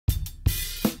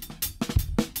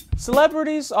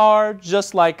Celebrities are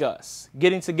just like us,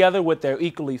 getting together with their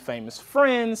equally famous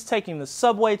friends, taking the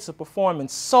subway to perform in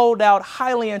sold-out,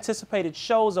 highly anticipated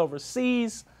shows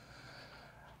overseas.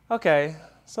 Okay,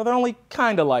 so they're only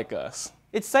kinda like us.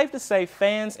 It's safe to say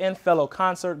fans and fellow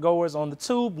concert goers on the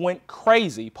tube went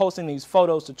crazy posting these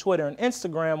photos to Twitter and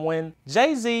Instagram when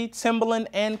Jay-Z, Timbaland,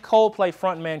 and Coldplay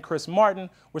frontman Chris Martin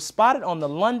were spotted on the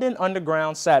London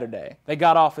Underground Saturday. They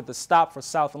got off at the stop for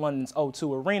South London's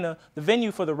O2 Arena, the venue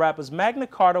for the rapper's Magna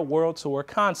Carta World Tour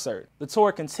concert. The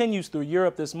tour continues through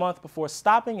Europe this month before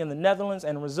stopping in the Netherlands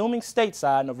and resuming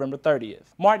stateside November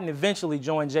 30th. Martin eventually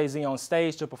joined Jay-Z on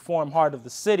stage to perform Heart of the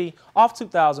City off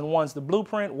 2001's The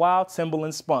Blueprint while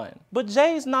Timbaland spun. But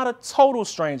Jay's not a total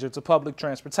stranger to public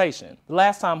transportation. The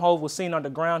last time Hov was seen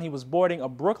underground, he was boarding a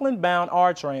Brooklyn-bound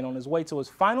R train on his way to his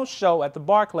final show at the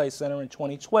Barclays Center in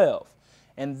 2012.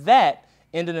 And that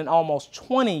ended an almost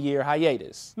 20-year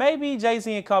hiatus. Maybe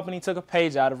Jay-Z and company took a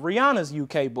page out of Rihanna's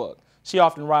UK book. She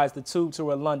often rides the tube to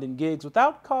her London gigs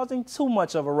without causing too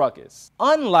much of a ruckus.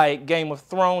 Unlike Game of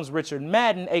Thrones' Richard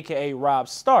Madden, aka Robb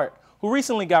Stark, who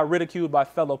recently got ridiculed by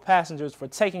fellow passengers for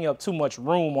taking up too much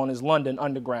room on his London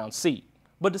Underground seat.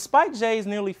 But despite Jay's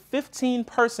nearly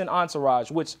 15-person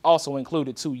entourage, which also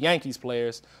included 2 Yankees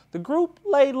players, the group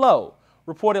laid low,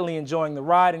 reportedly enjoying the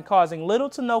ride and causing little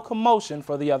to no commotion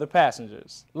for the other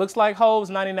passengers. Looks like Hov's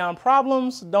 99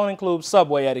 problems don't include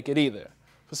subway etiquette either.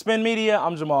 For Spin Media,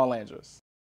 I'm Jamal Landris.